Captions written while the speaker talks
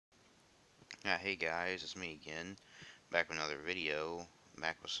Hey guys, it's me again, back with another video,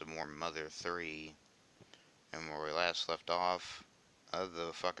 back with some more Mother 3, and where we last left off,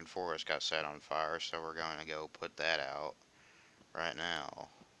 the fucking forest got set on fire, so we're going to go put that out right now,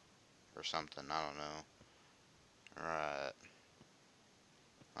 or something, I don't know. Right.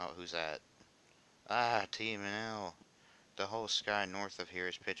 Oh, who's that? Ah, TMNL. The whole sky north of here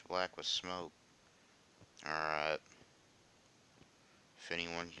is pitch black with smoke. Alright. If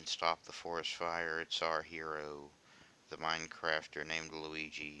anyone can stop the forest fire, it's our hero, the Minecrafter named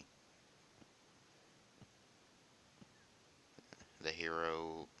Luigi. The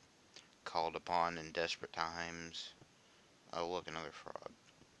hero called upon in desperate times. Oh, look, another frog.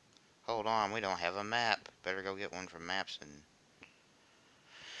 Hold on, we don't have a map. Better go get one from Mapson.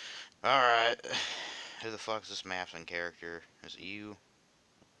 Alright. Who the fuck is this Mapson character? Is it you?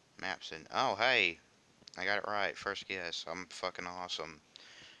 Mapson. Oh, hey. I got it right. First guess. I'm fucking awesome.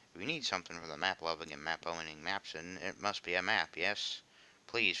 If you need something for the map-loving and map-owning Mapson, it must be a map, yes?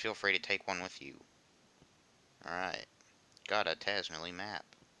 Please, feel free to take one with you. Alright. Got a Tasmily map.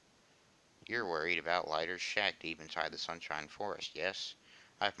 You're worried about Lighter's shack deep inside the Sunshine Forest, yes?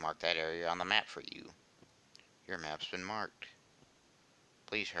 I've marked that area on the map for you. Your map's been marked.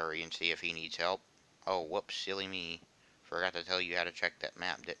 Please hurry and see if he needs help. Oh, whoops, silly me. Forgot to tell you how to check that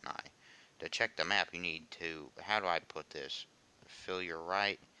map, didn't I? To check the map, you need to... How do I put this? Fill your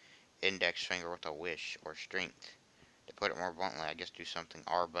right index finger with a wish or strength. To put it more bluntly, I guess do something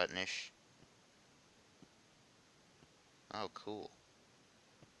R buttonish. Oh, cool.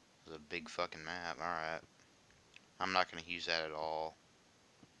 It's a big fucking map. Alright. I'm not going to use that at all.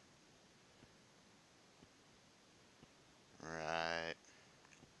 Right.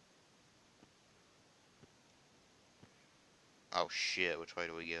 Oh shit, which way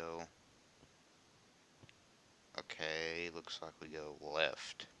do we go? Okay, looks like we go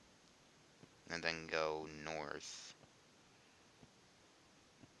left. And then go north.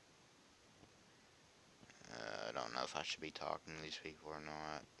 I don't know if I should be talking to these people or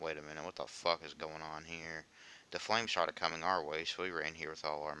not. Wait a minute, what the fuck is going on here? The flames started coming our way, so we ran here with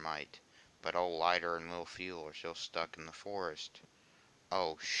all our might. But old Lighter and Lil Fuel are still stuck in the forest.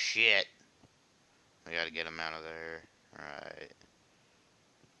 Oh shit! We gotta get them out of there. Right.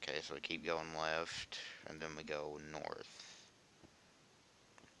 Okay, so we keep going left, and then we go north.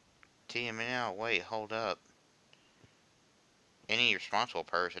 TMNL, wait, hold up. Any responsible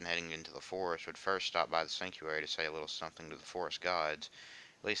person heading into the forest would first stop by the sanctuary to say a little something to the forest gods.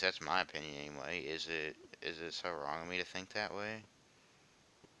 At least that's my opinion anyway. Is it so wrong of me to think that way?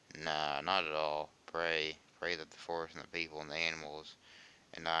 Nah, not at all. Pray that the forest and the people and the animals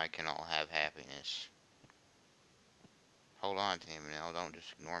and I can all have happiness. Hold on, TMNL, don't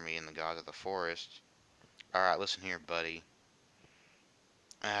just ignore me and the gods of the forest. Alright, listen here, buddy.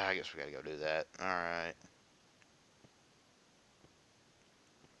 I guess we gotta go do that. Alright.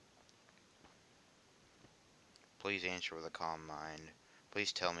 Please answer with a calm mind.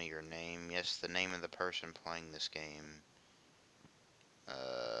 Please tell me your name. Yes, the name of the person playing this game.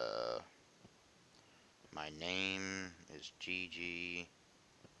 My name is GG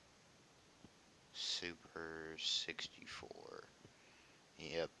Super 64.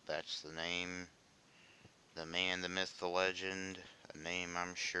 Yep, that's the name. The man, the myth, the legend. A name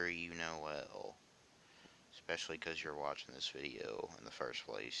I'm sure you know well. Especially because you're watching this video in the first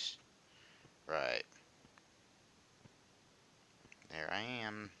place. Right. There I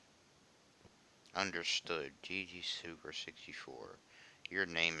am. Understood. GG Super 64. Your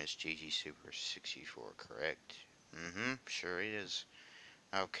name is GG Super 64, correct? Sure is.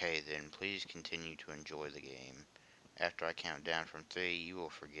 Okay then, please continue to enjoy the game. After I count down from 3, you will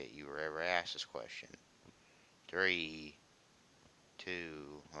forget you were ever asked this question. 3, 2,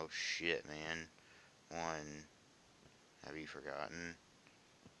 oh shit, man. 1, have you forgotten?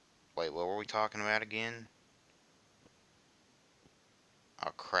 Wait, what were we talking about again?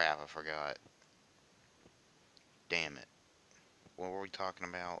 Oh crap, I forgot. Damn it. What were we talking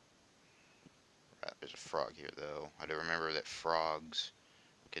about? Right, there's a frog here though. I do remember that frogs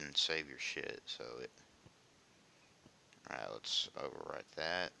can save your shit, so it... Alright, let's overwrite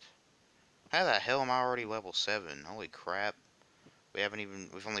that. How the hell am I already level 7? Holy crap.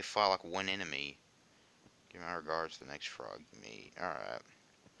 We've only fought like one enemy. Give my regards to the next frog you meet. Alright.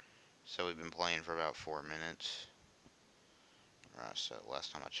 So we've been playing for about 4 minutes. Alright, so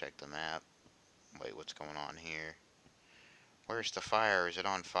last time I checked the map. Wait, what's going on here? Where's the fire? Is it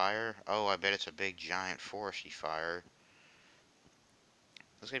on fire? Oh, I bet it's a big giant foresty fire.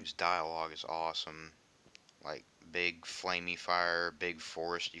 This game's dialogue is awesome. Like, big flamey fire, big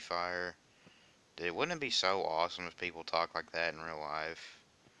foresty fire. Dude, wouldn't it be so awesome if people talk like that in real life?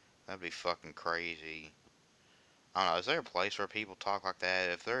 That'd be fucking crazy. I don't know, is there a place where people talk like that?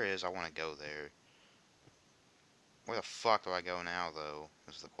 If there is, I want to go there. Where the fuck do I go now, though?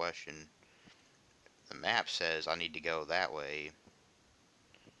 Is the question. The map says I need to go that way,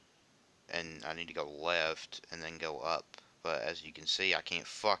 and I need to go left, and then go up. But as you can see, I can't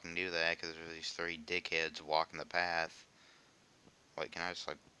fucking do that, because there's these three dickheads blocking the path. Wait, can I just,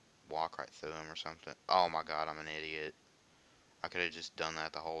 like, walk right through them or something? Oh my god, I'm an idiot. I could have just done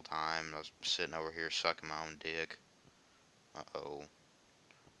that the whole time. I was sitting over here sucking my own dick. Uh-oh.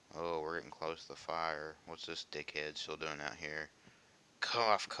 Oh, we're getting close to the fire. What's this dickhead still doing out here?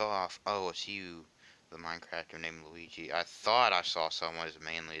 Cough, cough. Oh, it's you, the Minecrafter named Luigi. I thought I saw someone as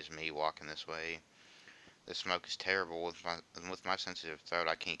manly as me walking this way. The smoke is terrible. With my sensitive throat,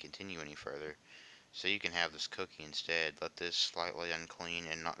 I can't continue any further. So you can have this cookie instead. Let this slightly unclean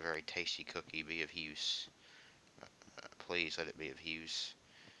and not very tasty cookie be of use. Please let it be of use.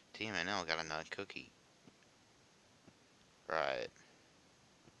 TMNL got another cookie. Right.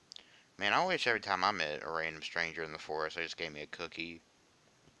 Man, I wish every time I met a random stranger in the forest, they just gave me a cookie.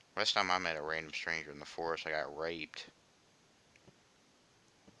 Last time I met a random stranger in the forest, I got raped.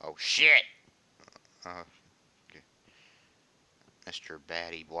 Oh, shit! Uh, Mr.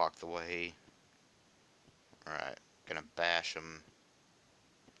 Batty blocked the way. Alright, gonna bash him.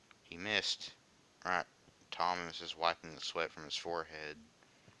 He missed. Alright, Thomas is wiping the sweat from his forehead.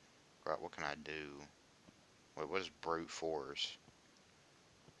 Right, what can I do? Wait, what is brute force?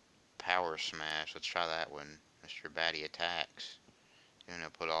 Power smash. Let's try that one. Mr. Batty attacks. He's gonna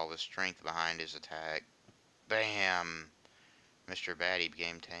put all the strength behind his attack. Bam! Mr. Batty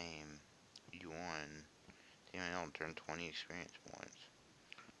became tame. You won. TML turned 20 experience points.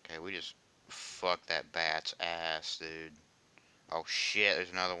 Okay, we just fucked that bat's ass, dude. Oh shit,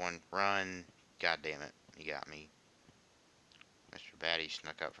 there's another one. Run. God damn it. He got me. Mr. Batty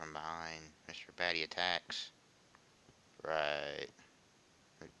snuck up from behind. Mr. Batty attacks. Right.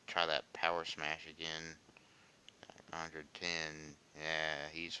 Try that power smash again. 110. Yeah,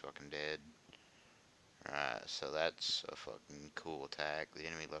 he's fucking dead. Right, so that's a fucking cool attack. The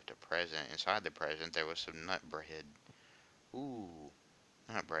enemy left a present. Inside the present, there was some nut bread. Ooh,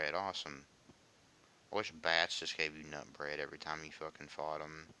 nut bread, awesome. I wish bats just gave you nut bread every time you fucking fought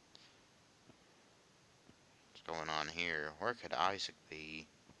them. What's going on here? Where could Isaac be?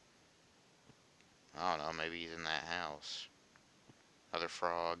 I don't know, maybe he's in that house. Another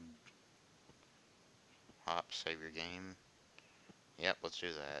frog. Hop, save your game. Yep, let's do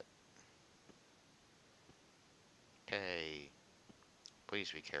that. Okay.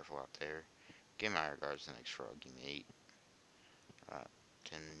 Please be careful out there. Give my regards to the next frog you meet.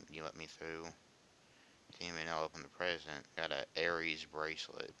 Can you let me through? TMNL open the present. Got a Aries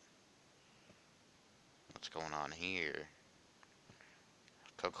bracelet. What's going on here?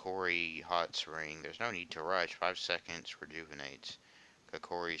 Kokori hot spring. There's no need to rush. 5 seconds rejuvenates.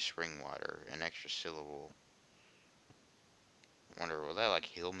 Kokori spring water. An extra syllable. Wonder, will that like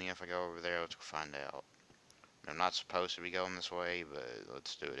heal me if I go over there? Let's go find out. I'm not supposed to be going this way, but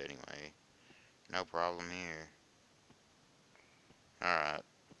let's do it anyway. No problem here. Alright.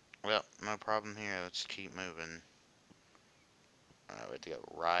 Well, no problem here. Let's keep moving. Alright, we have to go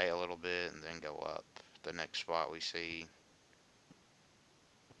right a little bit and then go up. The next spot we see.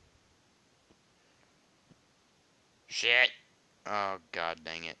 Shit! Oh, god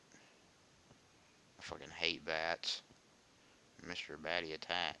dang it. I fucking hate bats. Mr. Batty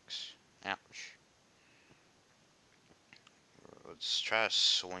attacks. Ouch. Let's try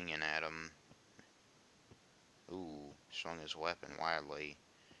swinging at him. Ooh, swung his weapon wildly.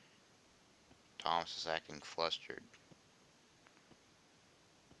 Thomas is acting flustered.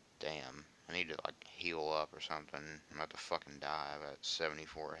 Damn. I need to, like, heal up or something. I'm about to fucking die. I'm at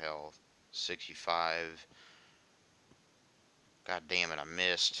 74 health. 65. God damn it, I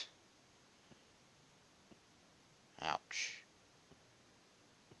missed. Ouch.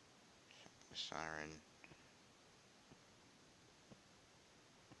 Siren.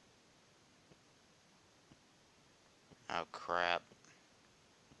 Oh, crap.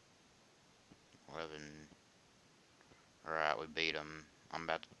 11. Alright, we beat him. I'm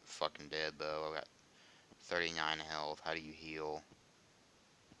about to fucking dead, though. I got 39 health. How do you heal?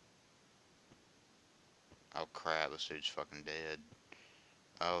 Oh, crap. This dude's fucking dead.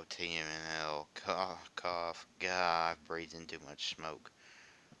 Oh, TMNL. Cough, cough. God, I've breathed in too much smoke.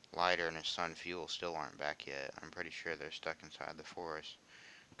 Lighter and his son Fuel still aren't back yet. I'm pretty sure they're stuck inside the forest.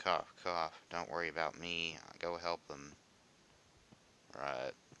 Cough, cough. Don't worry about me. Go help them.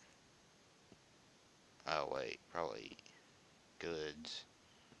 Right. Oh, wait. Probably goods.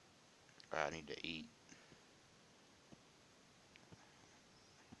 Right, I need to eat.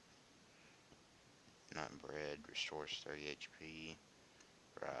 Nut bread restores 30 HP.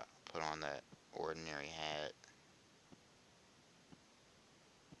 Right, put on that ordinary hat.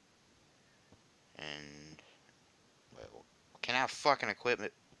 And, wait, can I fucking equip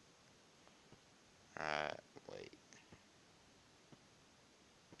it? Right, wait.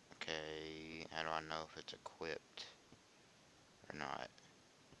 Okay, how do I know if it's equipped or not?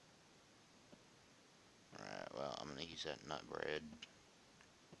 Right, well, I'm gonna use that nut bread.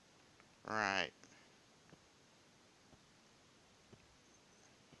 Right.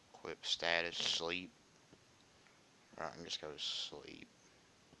 Equip status, sleep. Right, I'm just go to sleep.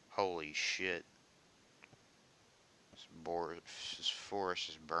 Holy shit. This forest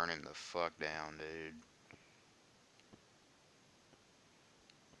is burning the fuck down, dude.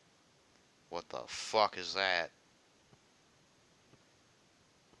 What the fuck is that?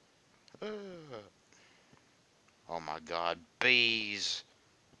 Oh my god, bees!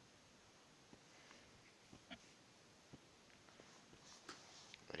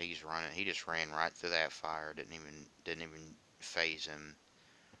 But he's running. He just ran right through that fire. Didn't even phase him.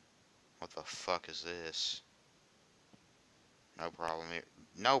 What the fuck is this? No problem here.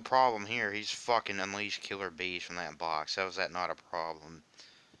 No problem here. He's fucking unleashed killer bees from that box. How is that not a problem?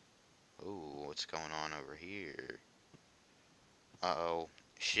 Ooh, what's going on over here? Uh-oh.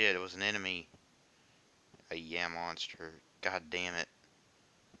 Shit, it was an enemy. A yeah monster. God damn it.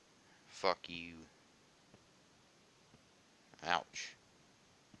 Fuck you. Ouch.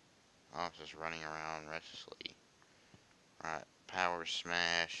 I was just running around restlessly. Right, power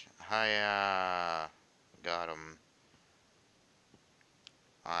smash. Hiya! Got him.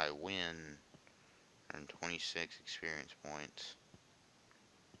 I win. Earn 26 experience points.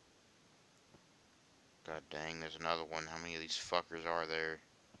 God dang, there's another one. How many of these fuckers are there?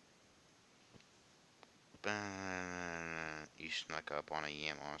 You snuck up on a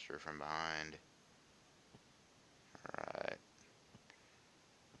yeah monster from behind. Alright.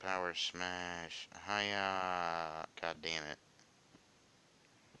 Power smash. Hiya! God damn it.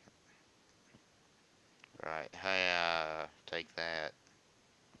 Right, hiya! Take that.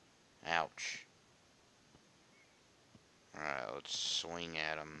 Ouch. Alright, let's swing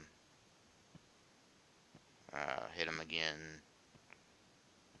at him. Hit him again.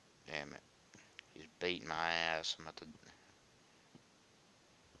 Damn it. He's beating my ass. I'm about to...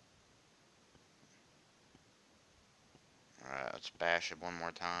 Alright, let's bash it one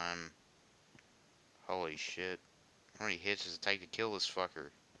more time. Holy shit. How many hits does it take to kill this fucker?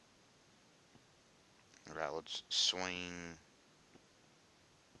 Alright, let's swing.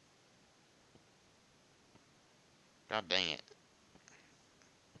 God dang it.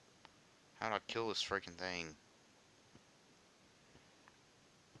 How do I kill this freaking thing?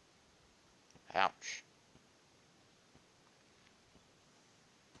 Ouch.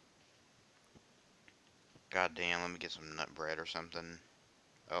 God damn, let me get some nut bread or something.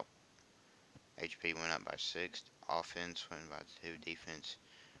 Oh. HP went up by 6. Offense went by 2. Defense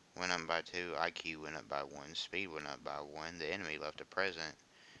went up by 2. IQ went up by 1. Speed went up by 1. The enemy left a present.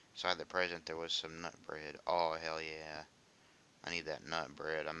 Inside the present there was some nut bread. Oh, hell yeah. I need that nut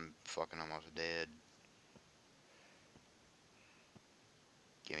bread. I'm fucking almost dead.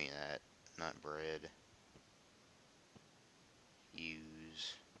 Give me that nut bread.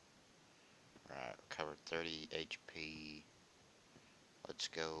 Use. Right, covered 30 HP. Let's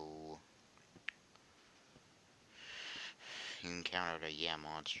go. You encountered a yeah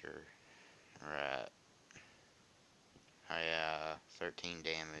monster. Right. I 13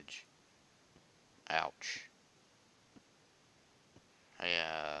 damage. Ouch. I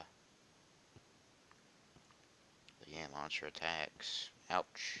the yeah monster attacks.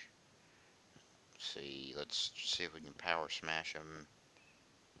 Ouch. Let's see if we can power smash him.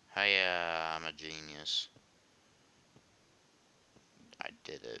 Hiya, I'm a genius. I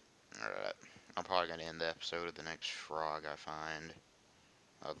did it. Alright. I'm probably gonna end the episode with the next frog I find.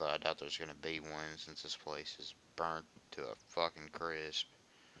 Although I doubt there's gonna be one since this place is burnt to a fucking crisp.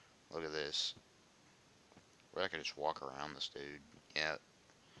 Look at this. Where I could just walk around this dude. Yeah.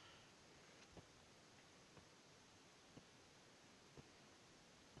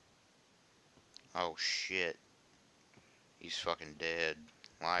 Oh shit. He's fucking dead.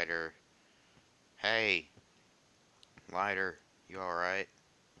 Lighter. Hey. Lighter. You alright?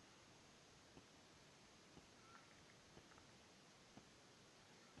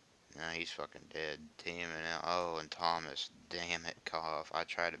 Nah, he's fucking dead. Tim and oh, and Thomas. Damn it, cough. I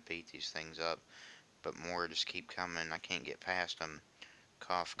try to beat these things up, but more just keep coming. I can't get past them.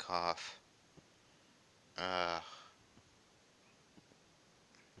 Cough, cough.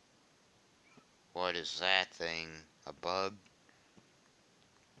 What is that thing? A bug?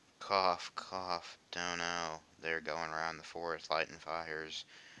 Cough, cough. Don't know. They're going around the forest lighting fires.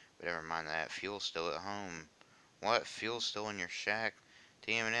 But never mind that. Fuel's still at home. What? Fuel's still in your shack?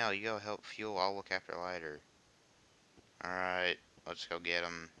 TMNL, you go help Fuel. I'll look after lighter. Alright, let's go get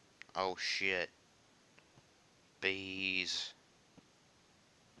him. Oh shit. Bees.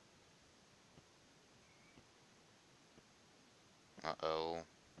 Uh-oh.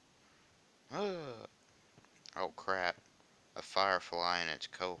 Oh crap. A firefly and its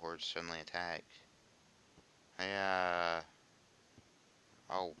cohort suddenly attacked. Hey,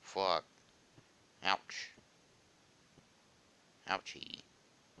 oh fuck. Ouch. Ouchie.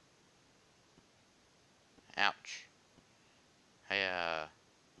 Ouch. Hey,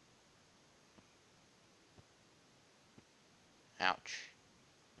 ouch.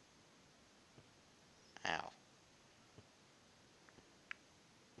 Ow.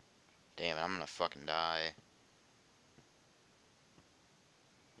 Damn it, I'm gonna fucking die.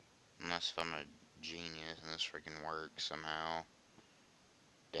 Unless if I'm a genius and this freaking works somehow.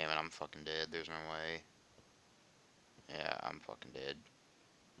 Damn it, I'm fucking dead. There's no way. Yeah, I'm fucking dead.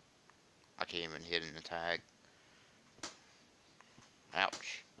 I can't even hit an attack.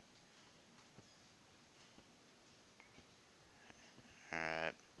 Ouch.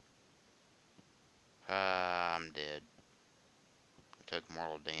 Alright. I'm dead. Took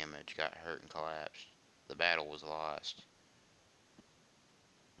mortal damage, got hurt and collapsed. The battle was lost.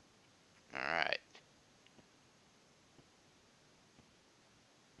 Alright.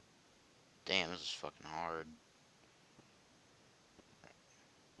 Damn, this is fucking hard.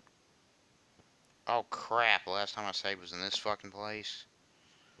 Oh crap, the last time I saved was in this fucking place.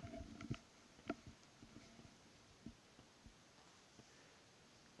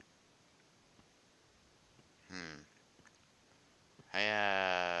 Hmm. Hey,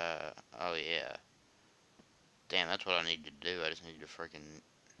 oh yeah. Damn, that's what I need to do. I just need to freaking...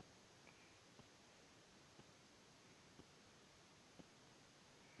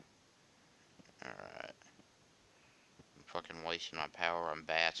 Alright. I'm fucking wasting my power on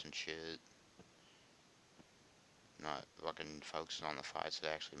bats and shit. Not fucking focusing on the fights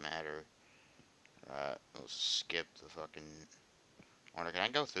that actually matter. Right, let's skip the fucking... Wonder, can I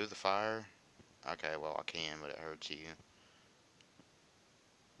go through the fire? Okay, well I can, but it hurts you.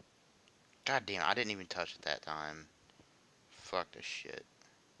 God damn, I didn't even touch it that time. Fuck this shit.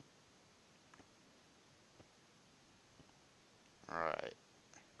 Alright.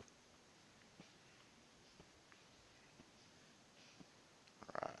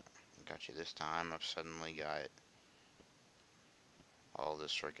 Alright. Got you this time. I've suddenly got all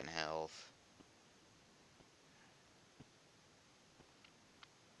this freaking health.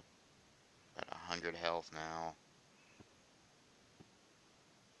 Got 100 health now.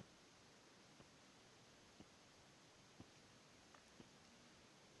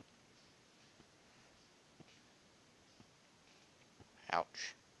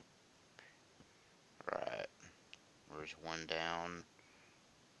 Ouch. Right. Where's one down?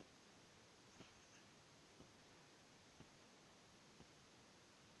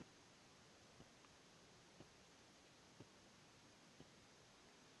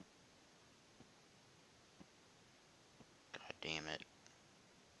 God damn it.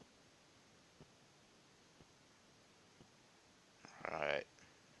 Alright.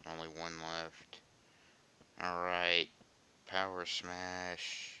 Only one left. Alright. Power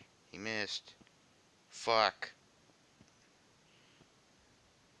smash. He missed. Fuck.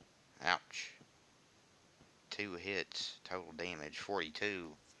 Ouch. 2 hits. Total damage. 42.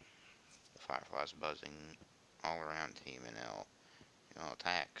 The firefly's buzzing all around Team NL. You know,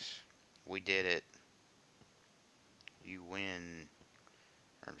 attacks. We did it. You win.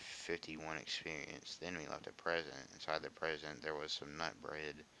 Earned 51 experience. The enemy left a present. Inside the present, there was some nut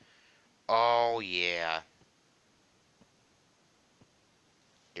bread. Oh, yeah.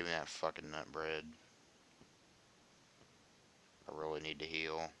 Give me that fucking nut bread. I really need to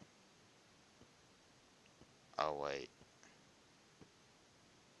heal. Oh, wait.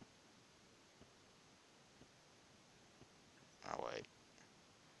 Oh, wait.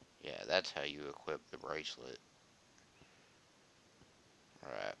 Yeah, that's how you equip the bracelet.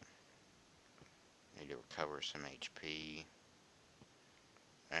 Alright. Need to recover some HP.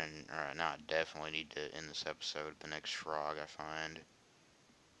 And, alright, now I definitely need to end this episode with the next frog I find.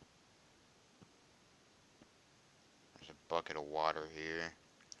 There's a bucket of water here.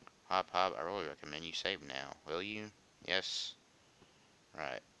 Hop, hop, I really recommend you save now. Will you? Yes?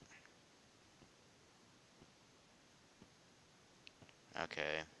 Right.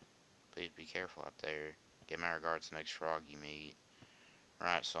 Okay. Please be careful out there. Give my regards to the next frog you meet.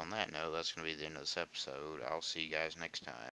 Alright, so on that note, that's going to be the end of this episode. I'll see you guys next time.